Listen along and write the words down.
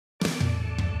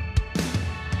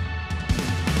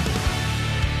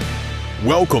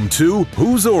Welcome to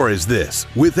Whose Or Is This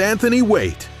with Anthony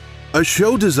Waite, a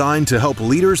show designed to help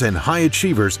leaders and high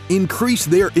achievers increase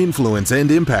their influence and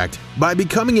impact by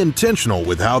becoming intentional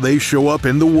with how they show up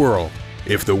in the world.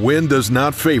 If the wind does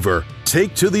not favor,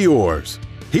 take to the oars.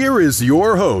 Here is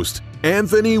your host,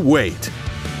 Anthony Waite.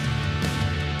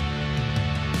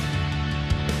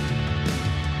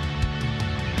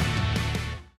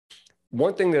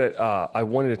 One thing that I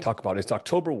wanted to talk about is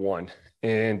October 1,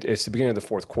 and it's the beginning of the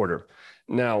fourth quarter.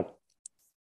 Now,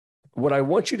 what I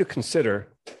want you to consider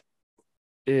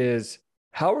is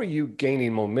how are you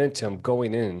gaining momentum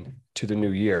going into the new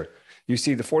year? You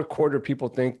see, the fourth quarter, people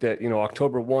think that,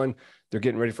 October 1, they're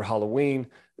getting ready for Halloween.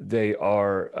 They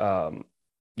are,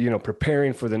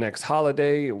 preparing for the next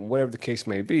holiday, whatever the case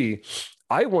may be.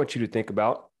 I want you to think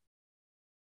about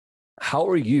how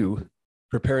are you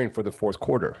preparing for the fourth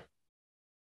quarter?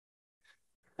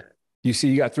 You see,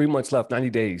 you got 3 months left, 90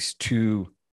 days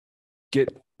to get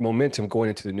momentum going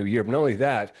into the new year. But not only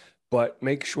that, but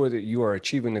make sure that you are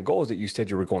achieving the goals that you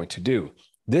said you were going to do.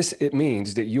 It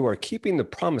means that you are keeping the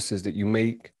promises that you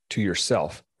make to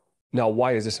yourself. Now,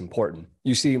 why is this important?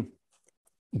 You see,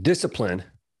 discipline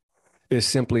is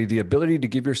simply the ability to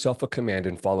give yourself a command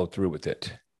and follow through with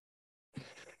it.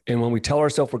 And when we tell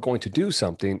ourselves we're going to do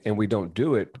something and we don't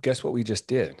do it, guess what we just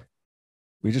did?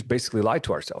 We just basically lied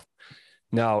to ourselves.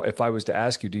 Now, if I was to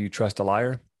ask you, do you trust a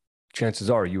liar? Chances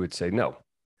are you would say no.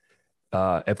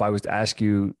 If I was to ask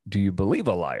you, do you believe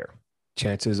a liar?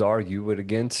 Chances are you would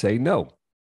again say no.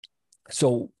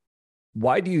 So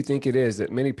why do you think it is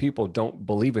that many people don't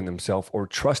believe in themselves or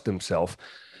trust themselves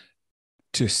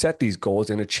to set these goals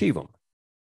and achieve them?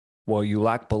 Well, you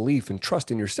lack belief and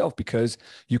trust in yourself because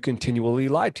you continually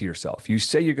lie to yourself. You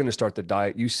say you're going to start the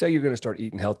diet. You say you're going to start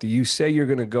eating healthy. You say you're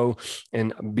going to go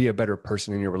and be a better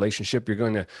person in your relationship. You're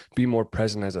going to be more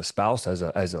present as a spouse,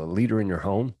 as a leader in your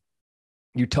home.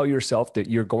 You tell yourself that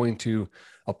you're going to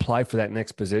apply for that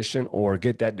next position or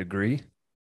get that degree.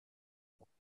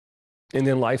 And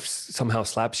then life somehow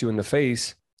slaps you in the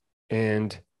face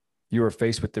and you are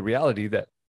faced with the reality that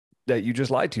you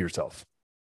just lied to yourself.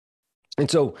 And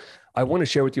so I want to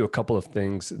share with you a couple of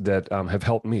things that have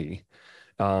helped me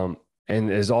and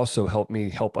has also helped me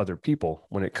help other people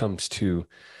when it comes to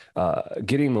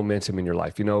getting momentum in your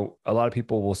life. A lot of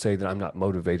people will say that I'm not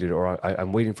motivated or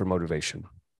I'm waiting for motivation.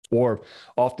 Or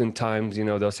oftentimes,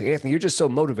 they'll say, Anthony, you're just so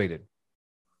motivated.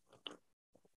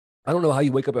 I don't know how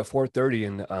you wake up at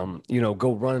 4:30 and,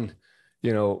 go run,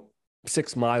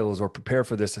 6 miles or prepare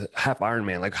for this half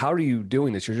Ironman. Like, how are you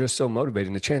doing this? You're just so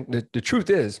motivated. And the truth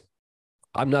is,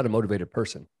 I'm not a motivated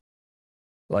person.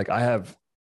 Like, I have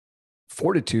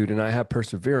fortitude and I have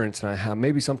perseverance and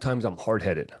maybe sometimes I'm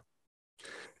hard-headed,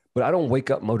 but I don't wake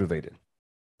up motivated.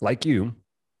 Like you,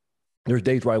 there's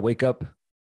days where I wake up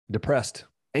depressed,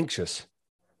 anxious,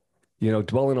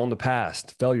 dwelling on the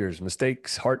past, failures,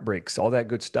 mistakes, heartbreaks, all that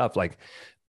good stuff. Like,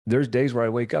 there's days where I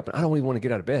wake up and I don't even want to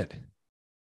get out of bed.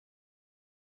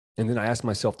 And then I ask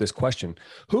myself this question: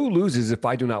 who loses if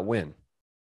I do not win?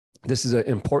 This is an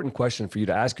important question for you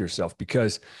to ask yourself,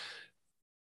 because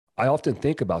I often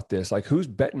think about this, like, who's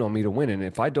betting on me to win? And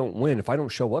if I don't win, if I don't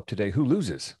show up today, who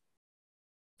loses?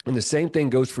 And the same thing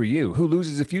goes for you. Who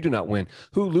loses if you do not win?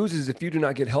 Who loses if you do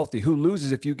not get healthy? Who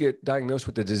loses if you get diagnosed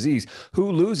with a disease?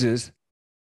 Who loses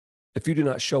if you do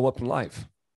not show up in life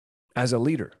as a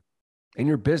leader, in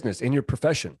your business, in your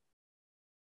profession?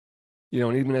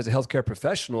 And even as a healthcare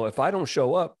professional, if I don't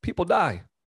show up, people die.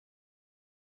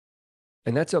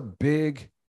 And that's a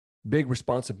big, big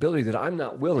responsibility that I'm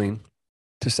not willing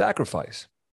to sacrifice.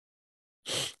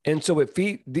 And so what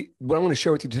I'm going to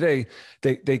share with you today,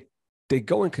 they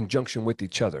go in conjunction with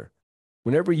each other.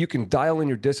 Whenever you can dial in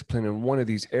your discipline in one of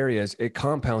these areas, it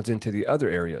compounds into the other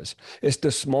areas. It's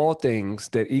the small things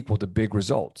that equal the big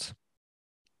results.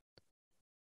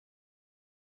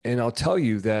 And I'll tell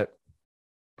you that,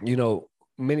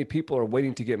 many people are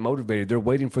waiting to get motivated. They're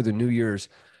waiting for the New Year's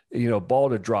ball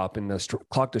to drop and the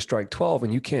clock to strike 12,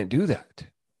 and you can't do that.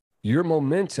 Your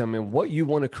momentum and what you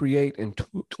want to create in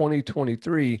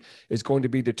 2023 is going to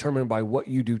be determined by what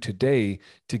you do today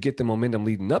to get the momentum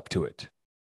leading up to it.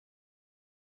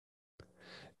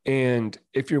 And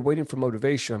if you're waiting for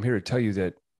motivation, I'm here to tell you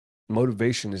that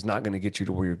motivation is not going to get you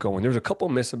to where you're going. There's a couple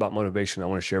of myths about motivation I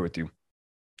want to share with you.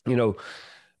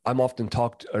 I'm often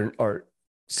talked or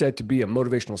said to be a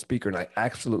motivational speaker, and I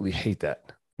absolutely hate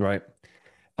that, right?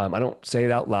 I don't say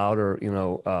it out loud or,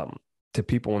 to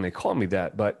people when they call me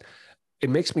that, but it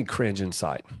makes me cringe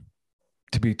inside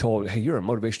to be told, hey, are you a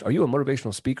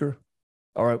motivational speaker?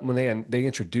 Or when they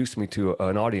introduced me to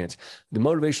an audience, the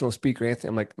motivational speaker, Anthony,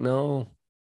 I'm like,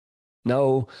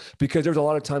 no, because there's a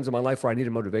lot of times in my life where I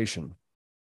needed motivation.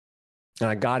 and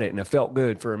I got it and it felt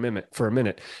good for a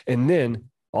minute. And then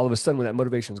all of a sudden when that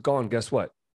motivation's gone, guess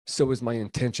what? So is my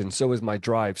intention. So is my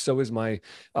drive. So is my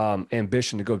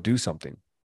ambition to go do something.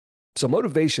 So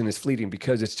motivation is fleeting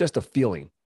because it's just a feeling.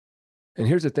 And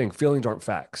here's the thing, feelings aren't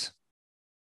facts.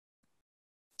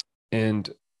 And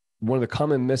one of the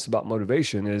common myths about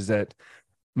motivation is that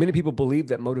many people believe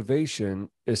that motivation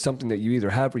is something that you either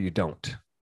have or you don't.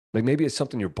 Like maybe it's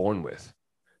something you're born with.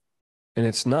 And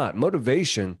it's not.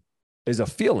 Motivation is a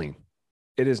feeling.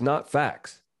 It is not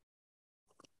facts.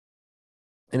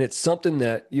 And it's something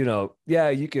that, yeah,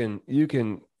 you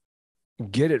can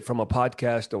get it from a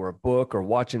podcast or a book or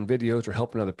watching videos or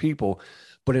helping other people.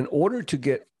 But in order to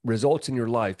get results in your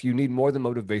life, you need more than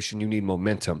motivation, you need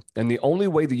momentum. And the only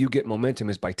way that you get momentum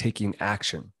is by taking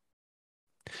action.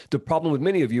 The problem with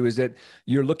many of you is that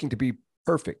you're looking to be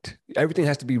perfect. Everything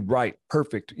has to be right,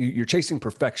 perfect. You're chasing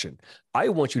perfection. I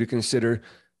want you to consider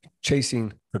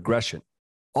chasing progression.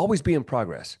 Always be in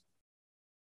progress,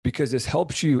 because this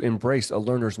helps you embrace a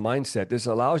learner's mindset. This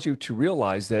allows you to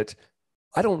realize that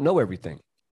I don't know everything.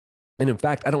 And in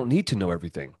fact, I don't need to know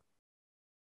everything.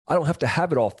 I don't have to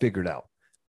have it all figured out.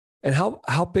 And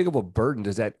how big of a burden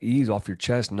does that ease off your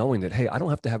chest, knowing that, hey, I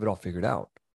don't have to have it all figured out?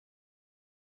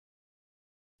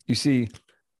 You see,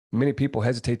 many people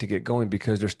hesitate to get going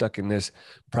because they're stuck in this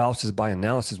paralysis by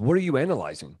analysis. What are you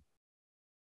analyzing?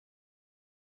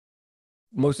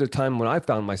 Most of the time when I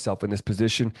found myself in this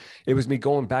position, it was me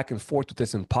going back and forth with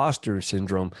this imposter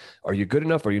syndrome. Are you good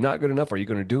enough? Are you not good enough? Are you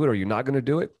going to do it? Are you not going to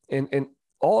do it? And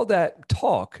all that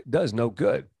talk does no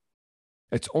good.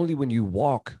 It's only when you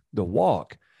walk the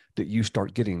walk that you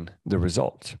start getting the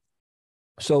results.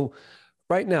 So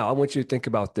right now, I want you to think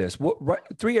about this.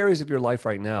 Three areas of your life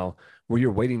right now where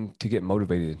you're waiting to get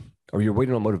motivated, or you're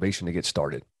waiting on motivation to get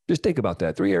started. Just think about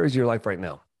that. Three areas of your life right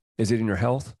now. Is it in your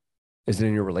health? Is it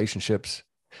in your relationships?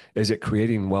 Is it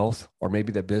creating wealth, or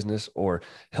maybe the business, or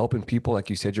helping people like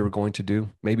you said you were going to do?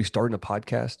 Maybe starting a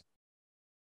podcast?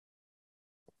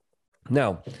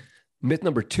 Now, myth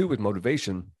number 2 with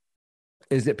motivation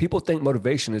is that people think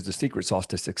motivation is the secret sauce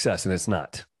to success, and it's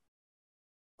not.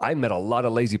 I met a lot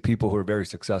of lazy people who are very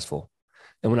successful.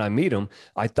 And when I meet them,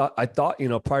 I thought,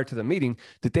 prior to the meeting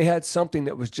that they had something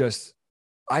that was just,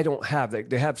 I don't have.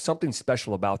 They have something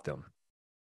special about them.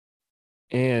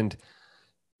 And,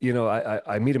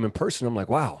 I meet him in person. I'm like,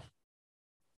 wow,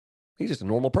 he's just a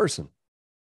normal person.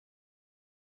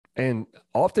 And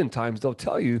oftentimes they'll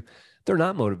tell you they're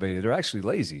not motivated. They're actually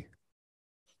lazy.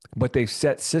 But they've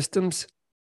set systems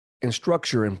and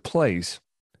structure in place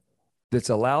that's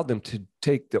allowed them to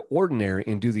take the ordinary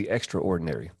and do the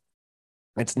extraordinary.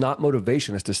 It's not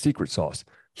motivation. It's the secret sauce.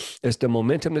 It's the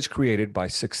momentum that's created by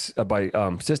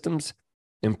systems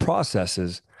and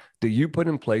processes that you put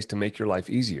in place to make your life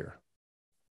easier.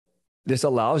 This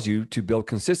allows you to build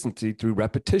consistency through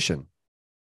repetition.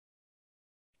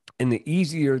 And the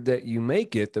easier that you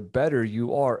make it, the better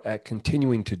you are at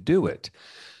continuing to do it.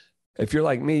 If you're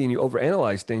like me and you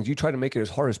overanalyze things, you try to make it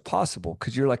as hard as possible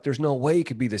because you're like, there's no way it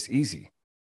could be this easy.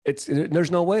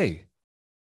 There's no way.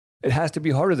 It has to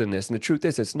be harder than this. And the truth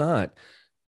is, it's not.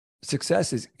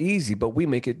 Success is easy, but we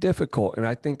make it difficult. And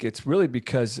I think it's really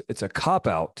because it's a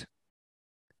cop-out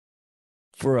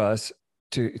for us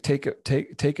to take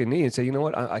a knee and say, you know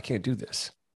what, I can't do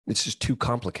this. It's just too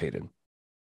complicated.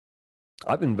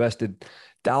 I've invested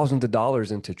thousands of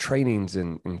dollars into trainings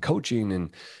and coaching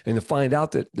and to find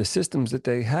out that the systems that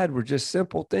they had were just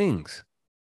simple things.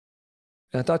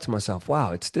 And I thought to myself,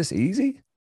 wow, it's this easy?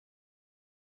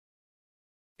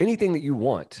 Anything that you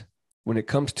want when it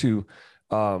comes to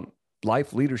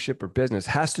life, leadership, or business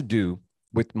has to do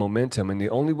with momentum. And the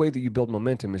only way that you build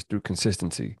momentum is through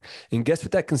consistency. And guess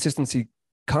what that consistency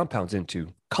compounds into?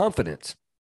 Confidence.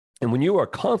 And when you are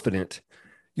confident,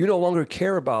 you no longer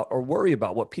care about or worry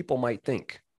about what people might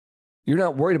think. You're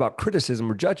not worried about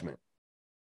criticism or judgment.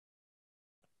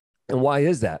 And why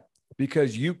is that?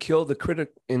 Because you kill the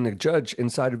critic and the judge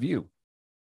inside of you.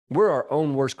 We're our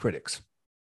own worst critics.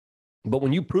 But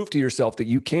when you prove to yourself that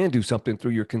you can do something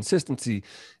through your consistency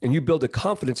and you build a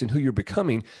confidence in who you're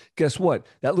becoming, guess what?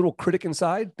 That little critic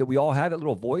inside that we all have, that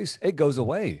little voice, it goes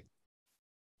away.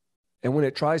 And when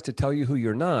it tries to tell you who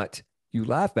you're not, you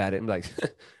laugh at it and be like,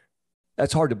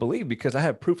 that's hard to believe because I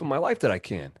have proof in my life that I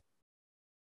can.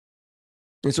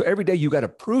 And so every day you got to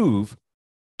prove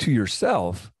to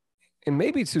yourself and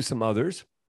maybe to some others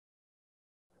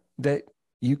that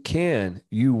you can,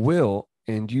 you will,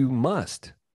 and you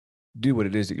must do what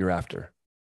it is that you're after.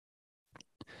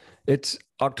 It's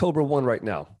October 1 right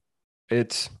now.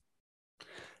 It's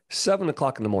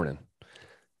 7:00 in the morning.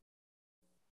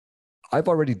 I've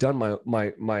already done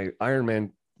my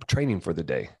Ironman training for the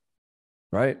day.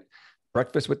 right?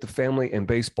 Breakfast with the family and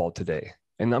baseball today.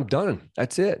 And I'm done.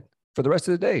 That's it. For the rest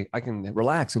of the day, I can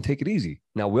relax and take it easy.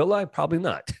 Now, will I? Probably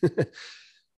not.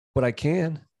 But I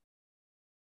can,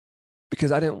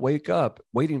 because I didn't wake up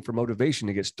waiting for motivation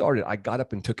to get started. I got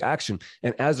up and took action.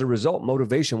 And as a result,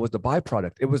 motivation was the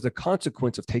byproduct. It was the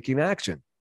consequence of taking action.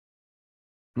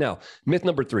 Now, myth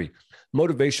number 3,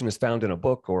 motivation is found in a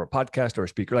book or a podcast or a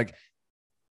speaker. Like,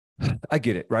 I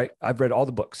get it, right? I've read all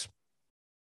the books.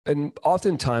 And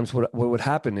oftentimes what would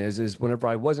happen is whenever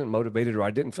I wasn't motivated or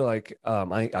I didn't feel like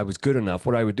I was good enough,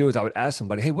 what I would do is I would ask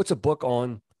somebody, hey, what's a book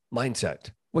on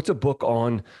mindset? What's a book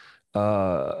on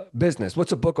business?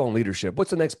 What's a book on leadership?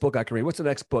 What's the next book I can read? What's the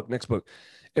next book?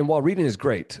 And while reading is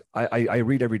great, I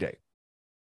read every day.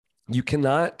 You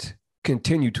cannot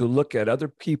continue to look at other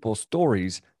people's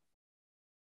stories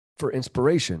for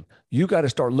inspiration. You got to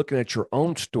start looking at your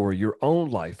own story, your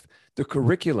own life. The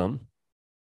curriculum,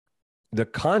 the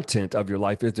content of your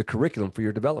life is the curriculum for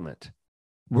your development.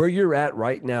 Where you're at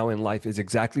right now in life is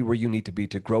exactly where you need to be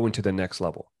to grow into the next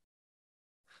level.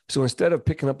 So instead of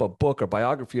picking up a book or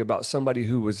biography about somebody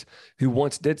who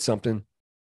once did something,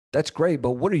 that's great,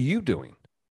 but what are you doing?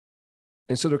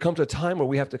 And so there comes a time where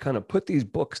we have to kind of put these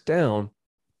books down,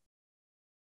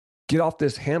 get off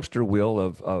this hamster wheel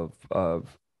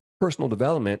of personal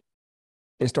development,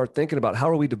 and start thinking about how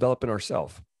are we developing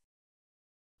ourselves.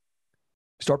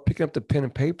 Start picking up the pen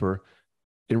and paper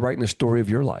and writing the story of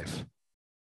your life.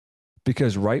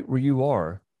 Because right where you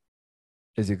are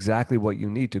is exactly what you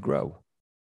need to grow.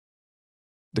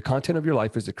 The content of your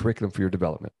life is the curriculum for your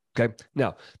development. Okay.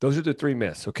 Now, those are the 3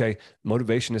 myths. Okay.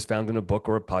 Motivation is found in a book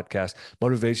or a podcast.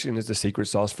 Motivation is the secret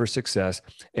sauce for success.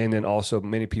 And then also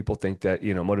many people think that,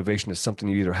 motivation is something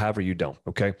you either have or you don't.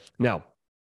 Okay. Now,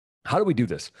 how do we do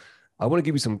this? I want to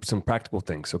give you some practical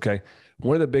things. Okay.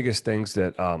 One of the biggest things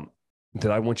that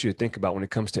I want you to think about when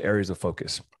it comes to areas of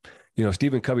focus.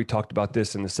 Stephen Covey talked about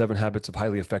this in the 7 Habits of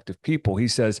Highly Effective People. He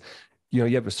says, you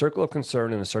have a circle of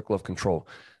concern and a circle of control.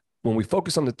 When we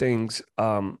focus on the things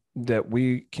that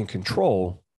we can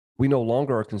control, we no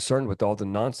longer are concerned with all the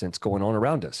nonsense going on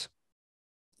around us.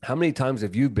 How many times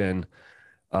have you been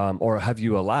or have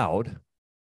you allowed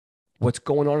what's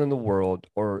going on in the world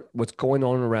or what's going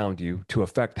on around you to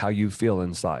affect how you feel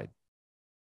inside?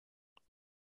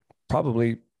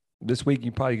 Probably this week,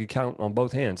 you probably could count on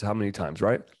both hands how many times,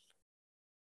 right?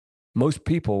 Most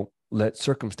people let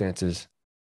circumstances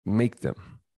make them.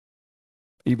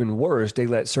 Even worse, they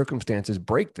let circumstances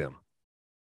break them.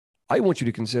 I want you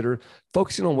to consider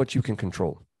focusing on what you can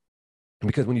control.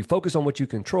 Because when you focus on what you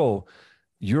control,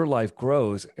 your life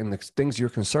grows and the things you're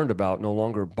concerned about no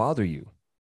longer bother you.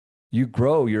 You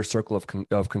grow your circle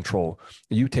of control.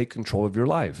 You take control of your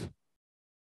life.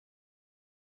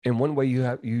 And one way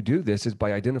you do this is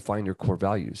by identifying your core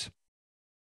values.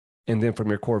 And then from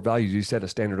your core values, you set a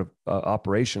standard of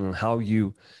operation on how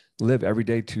you live every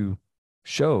day to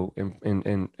show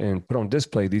and put on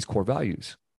display these core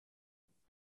values.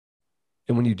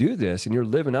 And when you do this and you're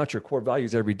living out your core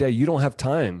values every day, you don't have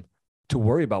time to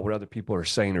worry about what other people are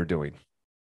saying or doing.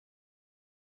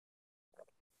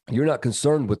 You're not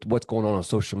concerned with what's going on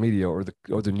social media or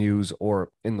the news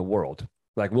or in the world.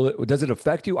 Like, does it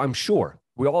affect you? I'm sure.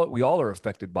 We all are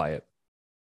affected by it.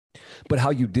 But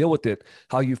how you deal with it,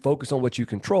 how you focus on what you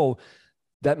control,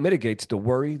 that mitigates the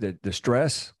worry, the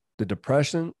stress, the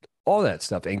depression, all that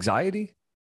stuff, anxiety.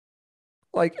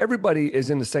 Like, everybody is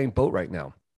in the same boat right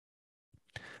now.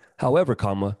 However,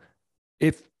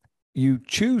 if you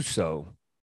choose so,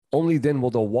 only then will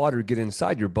the water get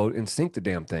inside your boat and sink the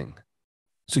damn thing.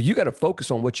 So you got to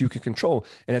focus on what you can control.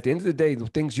 And at the end of the day, the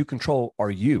things you control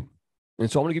are you.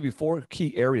 And so I'm going to give you 4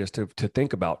 key areas to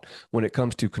think about when it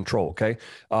comes to control. Okay.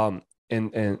 And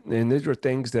these are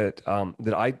things that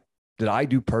I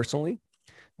do personally,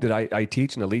 that I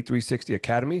teach in the Lead 360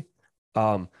 Academy,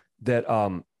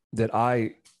 that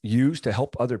I use to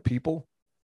help other people.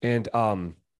 And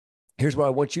here's what I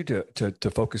want you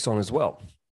to focus on as well.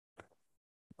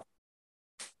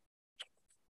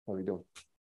 What are we doing?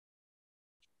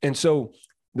 And so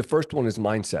the first one is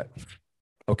mindset.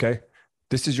 Okay.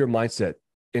 This is your mindset.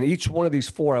 In each one of these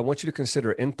 4, I want you to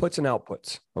consider inputs and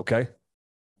outputs. Okay.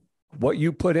 What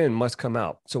you put in must come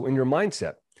out. So in your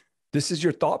mindset, this is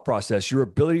your thought process, your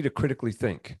ability to critically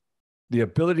think, the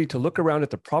ability to look around at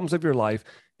the problems of your life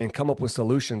and come up with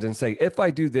solutions and say, if I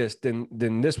do this, then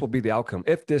this will be the outcome.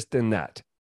 If this, then that.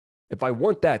 If I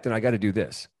want that, then I got to do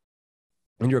this.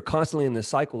 And you're constantly in this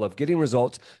cycle of getting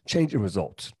results, changing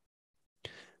results.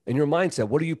 In your mindset,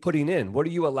 what are you putting in? What are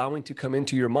you allowing to come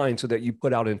into your mind so that you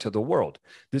put out into the world?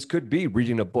 This could be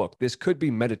reading a book. This could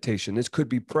be meditation. This could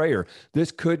be prayer.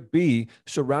 This could be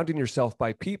surrounding yourself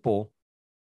by people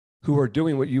who are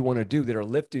doing what you want to do, that are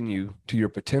lifting you to your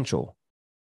potential.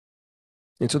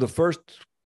 And so the first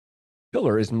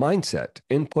pillar is mindset,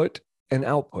 input and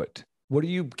output. What are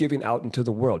you giving out into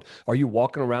the world? Are you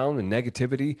walking around in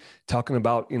negativity, talking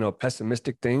about,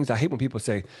 pessimistic things? I hate when people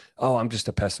say, "Oh, I'm just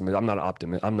a pessimist. I'm not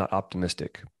optimist. I'm not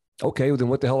optimistic." Okay, well, then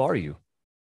what the hell are you?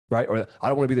 Right? Or I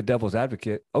don't want to be the devil's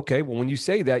advocate. Okay, well, when you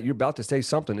say that, you're about to say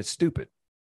something that's stupid.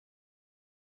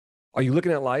 Are you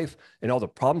looking at life and all the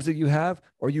problems that you have?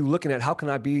 Or are you looking at how can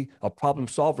I be a problem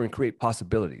solver and create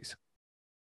possibilities?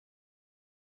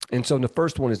 And so the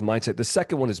first one is mindset. The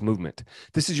second one is movement.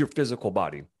 This is your physical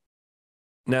body.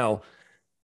 Now,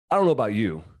 I don't know about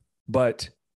you, but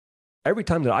every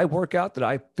time that I work out, that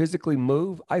I physically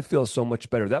move, I feel so much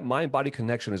better. That mind-body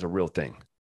connection is a real thing.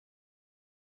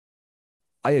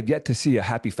 I have yet to see a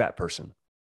happy fat person.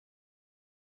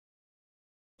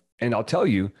 And I'll tell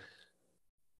you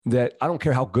that I don't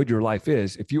care how good your life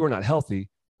is. If you are not healthy,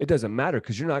 it doesn't matter,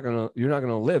 because you're not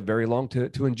gonna live very long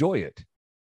to enjoy it.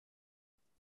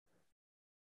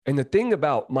 And the thing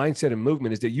about mindset and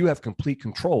movement is that you have complete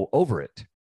control over it.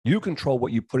 You control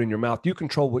what you put in your mouth. You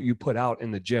control what you put out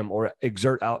in the gym or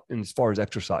exert out in as far as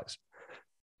exercise.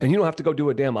 And you don't have to go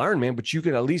do a damn Ironman, but you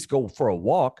can at least go for a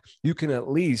walk. You can at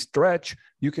least stretch.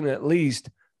 You can at least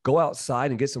go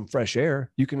outside and get some fresh air.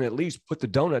 You can at least put the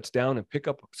donuts down and pick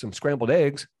up some scrambled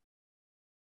eggs.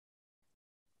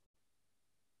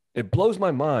 It blows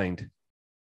my mind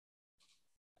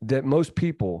that most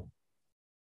people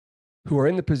who are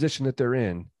in the position that they're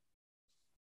in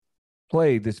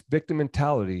play this victim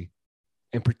mentality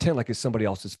and pretend like it's somebody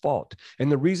else's fault. And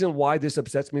the reason why this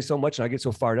upsets me so much and I get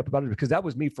so fired up about it is because that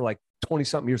was me for like 20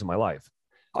 something years of my life.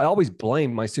 I always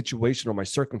blamed my situation or my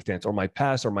circumstance or my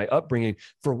past or my upbringing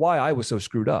for why I was so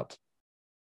screwed up.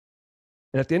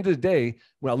 And at the end of the day,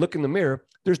 when I look in the mirror,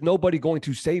 there's nobody going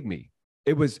to save me.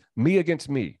 It was me against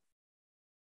me.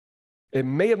 It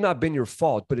may have not been your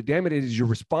fault, but damn it, it is your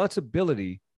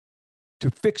responsibility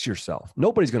to fix yourself.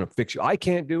 Nobody's going to fix you. I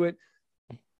can't do it.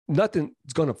 Nothing's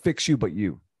going to fix you but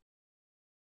you.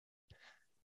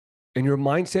 And your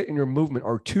mindset and your movement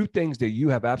are two things that you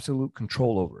have absolute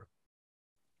control over.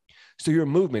 So your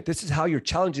movement, this is how you're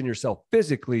challenging yourself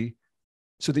physically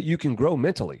so that you can grow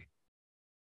mentally.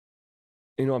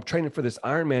 I'm training for this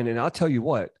Ironman, and I'll tell you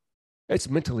what, it's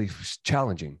mentally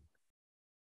challenging.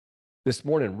 This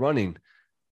morning, running,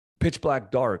 pitch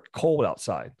black dark, cold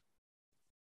outside.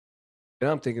 And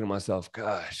I'm thinking to myself,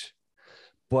 gosh,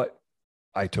 but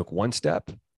I took one step,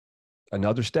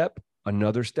 another step,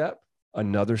 another step,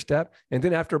 another step. And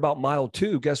then after about mile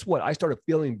 2, guess what? I started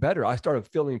feeling better. I started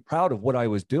feeling proud of what I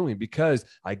was doing because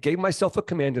I gave myself a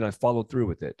command and I followed through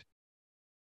with it.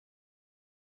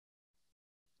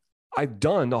 I've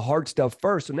done the hard stuff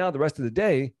first. So now the rest of the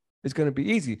day is going to be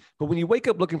easy. But when you wake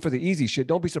up looking for the easy shit,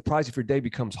 don't be surprised if your day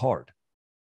becomes hard.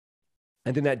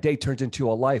 And then that day turns into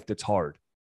a life that's hard.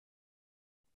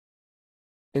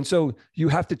 And so you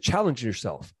have to challenge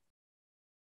yourself.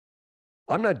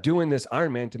 I'm not doing this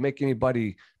Ironman to make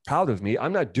anybody proud of me.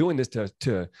 I'm not doing this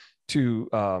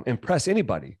to impress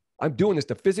anybody. I'm doing this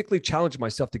to physically challenge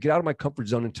myself, to get out of my comfort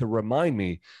zone and to remind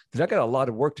me that I got a lot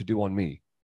of work to do on me.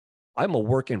 I'm a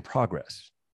work in progress.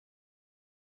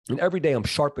 And every day I'm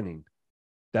sharpening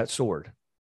that sword.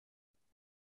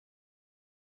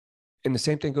 And the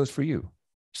same thing goes for you.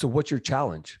 So what's your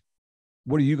challenge?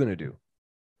 What are you going to do?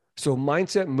 So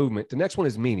mindset and movement. The next one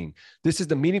is meaning. This is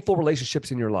the meaningful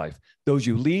relationships in your life, those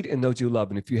you lead and those you love.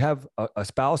 And if you have a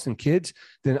spouse and kids,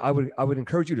 then I would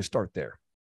encourage you to start there.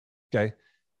 Okay.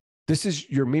 This is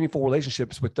your meaningful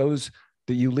relationships with those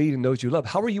that you lead and those you love.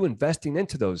 How are you investing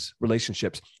into those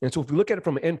relationships? And so if we look at it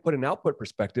from an input and output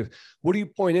perspective, what do you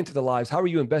point into the lives? How are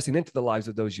you investing into the lives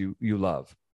of those you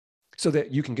love so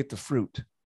that you can get the fruit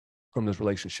from those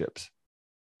relationships?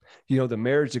 The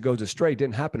marriage that goes astray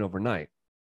didn't happen overnight.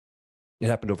 It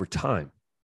happened over time.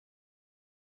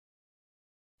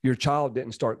 Your child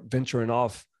didn't start venturing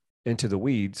off into the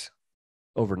weeds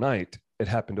overnight. It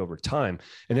happened over time.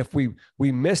 And if we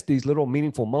miss these little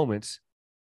meaningful moments,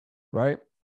 right,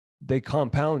 they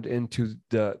compound into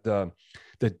the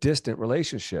distant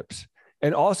relationships.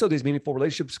 And also these meaningful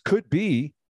relationships could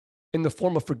be in the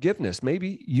form of forgiveness.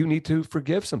 Maybe you need to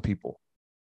forgive some people.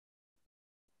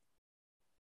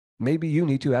 Maybe you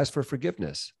need to ask for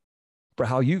forgiveness for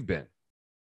how you've been.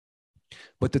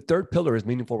 But the third pillar is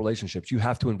meaningful relationships. You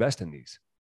have to invest in these.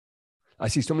 I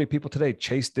see so many people today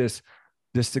chase this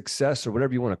success or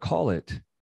whatever you want to call it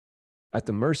at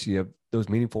the mercy of those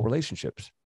meaningful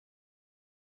relationships.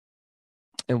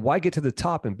 And why get to the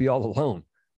top and be all alone?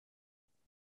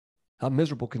 How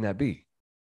miserable can that be?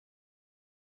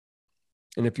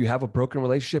 And if you have a broken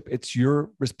relationship, it's your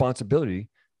responsibility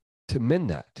to mend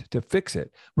that, to fix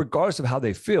it, regardless of how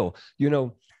they feel.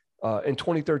 In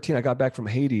 2013, I got back from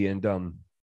Haiti, and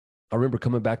I remember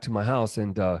coming back to my house,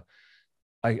 and I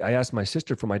asked my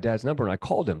sister for my dad's number, and I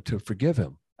called him to forgive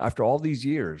him after all these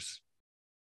years.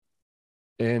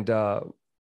 And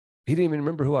he didn't even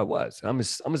remember who I was. I'm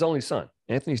his only son,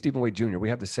 Anthony Stephen Wade Jr. We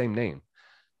have the same name.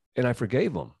 And I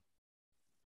forgave him.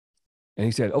 And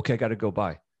he said, okay, I got to go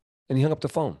by. And he hung up the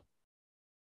phone.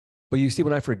 But you see,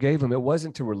 when I forgave him, it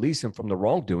wasn't to release him from the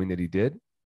wrongdoing that he did.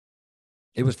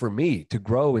 It was for me to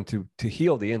grow and to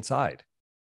heal the inside.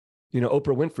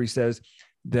 Oprah Winfrey says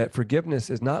that forgiveness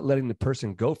is not letting the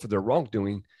person go for their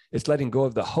wrongdoing. It's letting go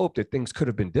of the hope that things could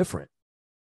have been different.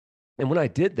 And when I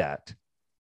did that,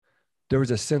 there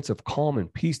was a sense of calm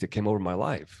and peace that came over my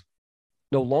life.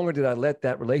 No longer did I let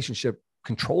that relationship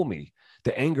control me.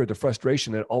 The anger, the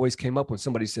frustration that always came up when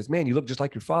somebody says, man, you look just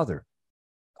like your father.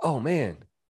 Oh, man.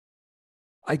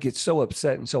 I get so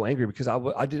upset and so angry because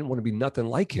I didn't want to be nothing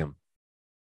like him.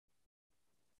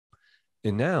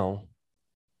 And now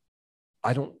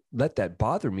I don't let that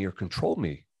bother me or control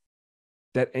me.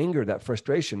 That anger, that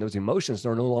frustration, those emotions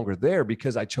are no longer there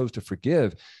because I chose to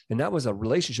forgive. And that was a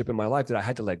relationship in my life that I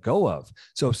had to let go of.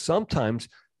 So sometimes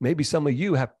maybe some of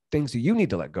you have things that you need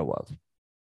to let go of.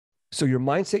 So your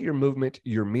mindset, your movement,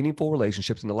 your meaningful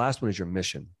relationships, and the last one is your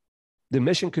mission. The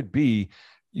mission could be,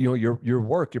 your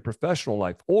work, your professional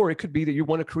life, or it could be that you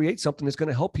want to create something that's going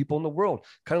to help people in the world.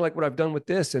 Kind of like what I've done with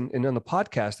this and on the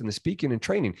podcast and the speaking and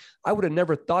training. I would have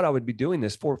never thought I would be doing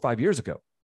this 4 or 5 years ago.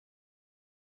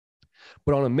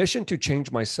 But on a mission to change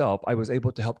myself, I was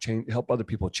able to help other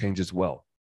people change as well.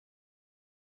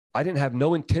 I didn't have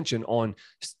no intention on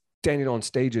standing on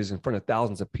stages in front of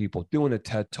thousands of people, doing a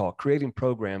TED Talk, creating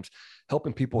programs,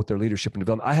 helping people with their leadership and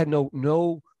development. I had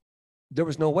there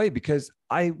was no way because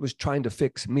I was trying to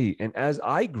fix me. And as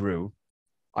I grew,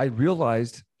 I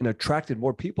realized and attracted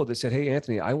more people that said, hey,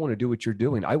 Anthony, I want to do what you're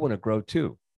doing. I want to grow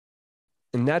too.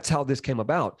 And that's how this came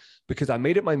about, because I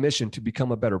made it my mission to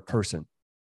become a better person.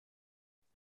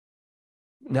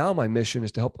 Now my mission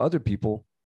is to help other people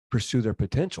pursue their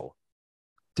potential,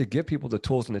 to give people the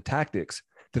tools and the tactics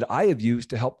that I have used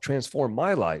to help transform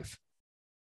my life.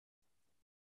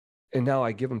 And now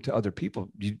I give them to other people,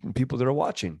 people that are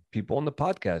watching, people on the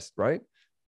podcast, right?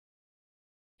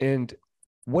 And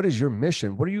what is your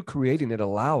mission? What are you creating that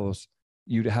allows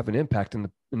you to have an impact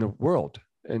in the world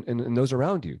and those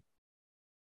around you?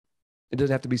 It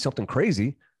doesn't have to be something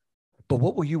crazy, but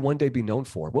what will you one day be known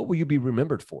for? What will you be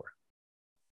remembered for?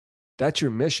 That's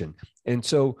your mission. And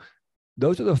so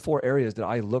those are the 4 areas that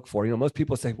I look for. Most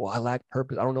people say, well, I lack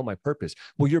purpose. I don't know my purpose.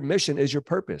 Well, your mission is your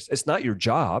purpose. It's not your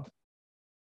job.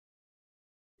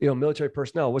 Military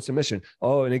personnel, what's the mission?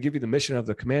 Oh, and they give you the mission of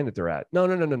the command that they're at.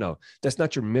 No. That's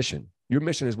not your mission. Your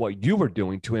mission is what you are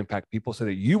doing to impact people so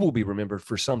that you will be remembered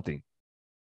for something.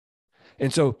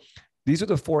 And so these are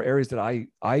the 4 areas that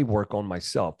I work on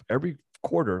myself. Every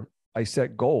quarter, I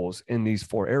set goals in these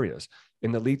 4 areas.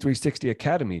 In the Lead 360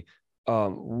 Academy,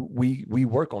 we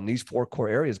work on these 4 core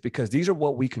areas because these are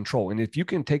what we control. And if you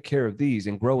can take care of these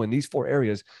and grow in these 4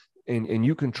 areas and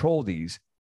you control these,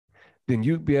 then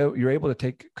you're able to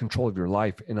take control of your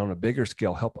life and on a bigger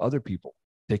scale, help other people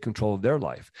take control of their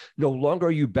life. No longer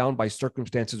are you bound by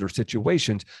circumstances or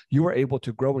situations. You are able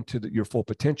to grow into your full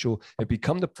potential and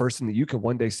become the person that you can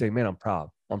one day say, man,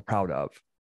 I'm proud of.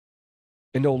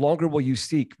 And no longer will you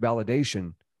seek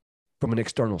validation from an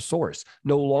external source.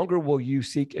 No longer will you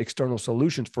seek external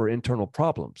solutions for internal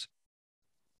problems.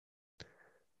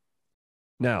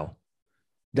 Now,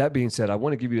 that being said, I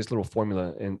want to give you this little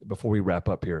formula and before we wrap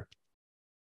up here.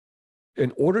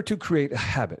 In order to create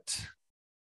habits,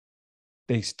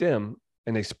 they stem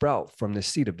and they sprout from the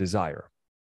seed of desire.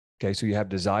 Okay, so you have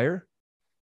desire,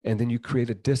 and then you create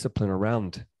a discipline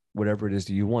around whatever it is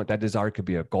that you want. That desire could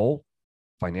be a goal,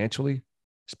 financially,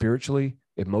 spiritually,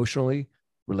 emotionally,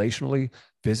 relationally,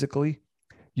 physically.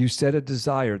 You set a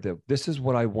desire that this is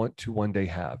what I want to one day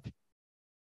have.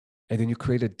 And then you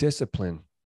create a discipline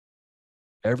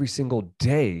every single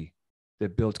day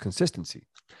that builds consistency.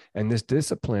 And this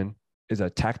discipline is a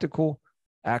tactical,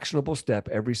 actionable step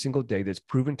every single day that's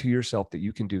proven to yourself that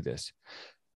you can do this.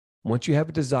 Once you have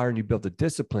a desire and you build the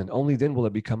discipline, only then will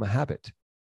it become a habit.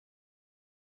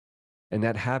 And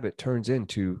that habit turns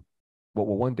into what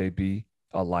will one day be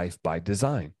a life by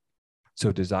design.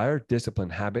 So desire, discipline,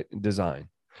 habit, and design.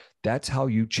 That's how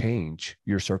you change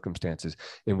your circumstances.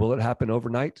 And will it happen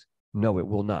overnight? No, it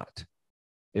will not.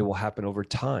 It will happen over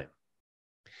time.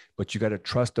 But you got to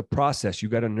trust the process. You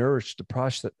got to nourish the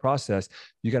process.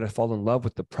 You got to fall in love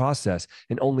with the process.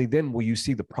 And only then will you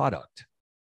see the product.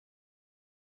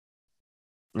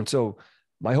 And so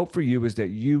my hope for you is that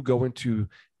you go into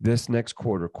this next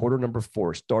quarter, quarter number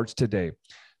 4 starts today,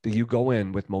 that you go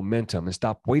in with momentum and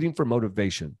stop waiting for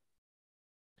motivation.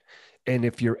 And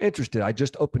if you're interested, I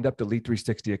just opened up the Lead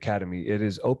 360 Academy. It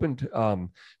is opened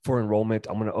for enrollment.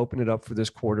 I'm going to open it up for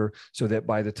this quarter so that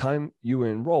by the time you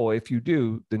enroll, if you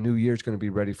do, the new year is going to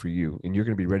be ready for you and you're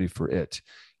going to be ready for it.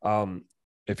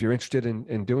 If you're interested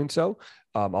in doing so,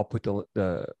 I'll put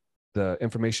the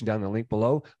information down in the link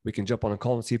below. We can jump on a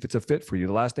call and see if it's a fit for you.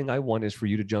 The last thing I want is for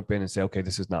you to jump in and say, okay,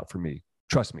 this is not for me.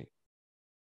 Trust me,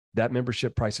 that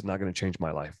membership price is not going to change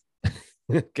my life.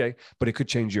 Okay. But it could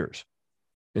change yours.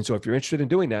 And so if you're interested in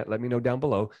doing that, let me know down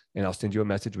below and I'll send you a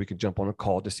message. We can jump on a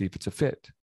call to see if it's a fit.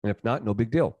 And if not, no big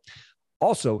deal.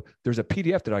 Also, there's a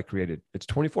PDF that I created. It's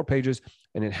 24 pages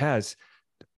and it has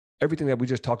everything that we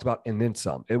just talked about and then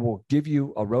some. It will give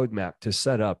you a roadmap to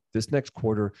set up this next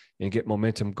quarter and get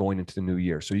momentum going into the new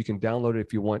year. So you can download it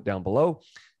if you want down below.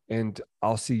 And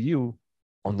I'll see you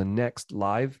on the next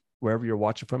live, wherever you're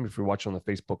watching from. If you're watching on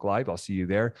the Facebook Live, I'll see you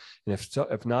there. And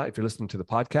if not, if you're listening to the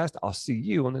podcast, I'll see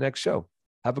you on the next show.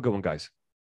 Have a good one, guys.